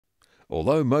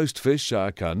Although most fish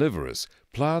are carnivorous,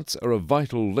 plants are a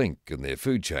vital link in their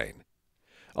food chain.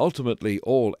 Ultimately,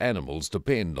 all animals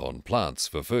depend on plants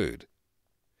for food.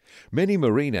 Many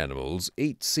marine animals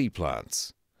eat sea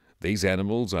plants. These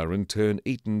animals are in turn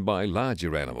eaten by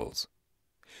larger animals.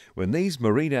 When these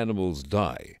marine animals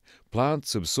die,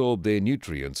 plants absorb their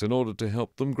nutrients in order to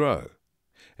help them grow.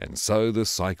 And so the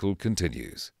cycle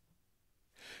continues.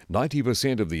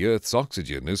 90% of the Earth's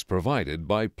oxygen is provided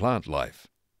by plant life.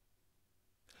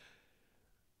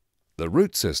 The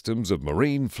root systems of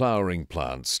marine flowering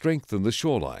plants strengthen the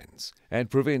shorelines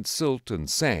and prevent silt and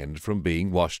sand from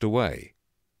being washed away.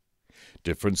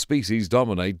 Different species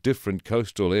dominate different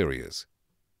coastal areas.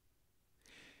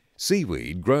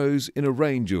 Seaweed grows in a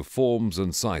range of forms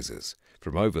and sizes,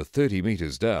 from over 30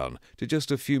 meters down to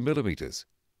just a few millimeters.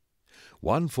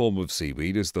 One form of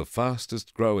seaweed is the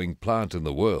fastest growing plant in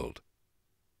the world.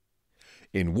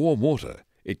 In warm water,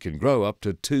 it can grow up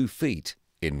to 2 feet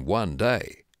in one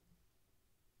day.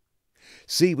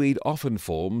 Seaweed often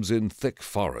forms in thick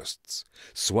forests,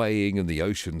 swaying in the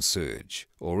ocean surge,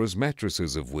 or as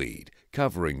mattresses of weed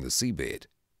covering the seabed.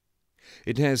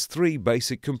 It has 3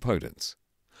 basic components: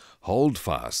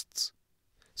 holdfasts,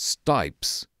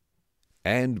 stipes,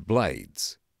 and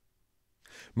blades.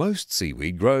 Most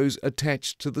seaweed grows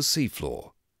attached to the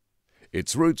seafloor.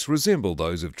 Its roots resemble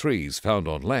those of trees found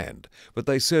on land, but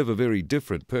they serve a very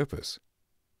different purpose.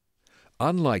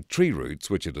 Unlike tree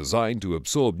roots, which are designed to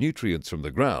absorb nutrients from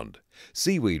the ground,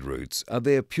 seaweed roots are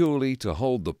there purely to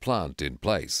hold the plant in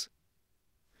place.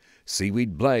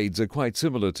 Seaweed blades are quite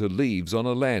similar to leaves on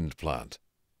a land plant.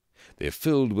 They're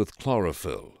filled with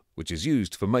chlorophyll, which is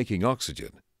used for making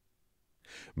oxygen.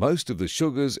 Most of the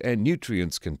sugars and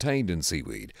nutrients contained in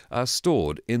seaweed are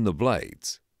stored in the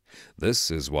blades.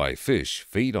 This is why fish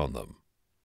feed on them.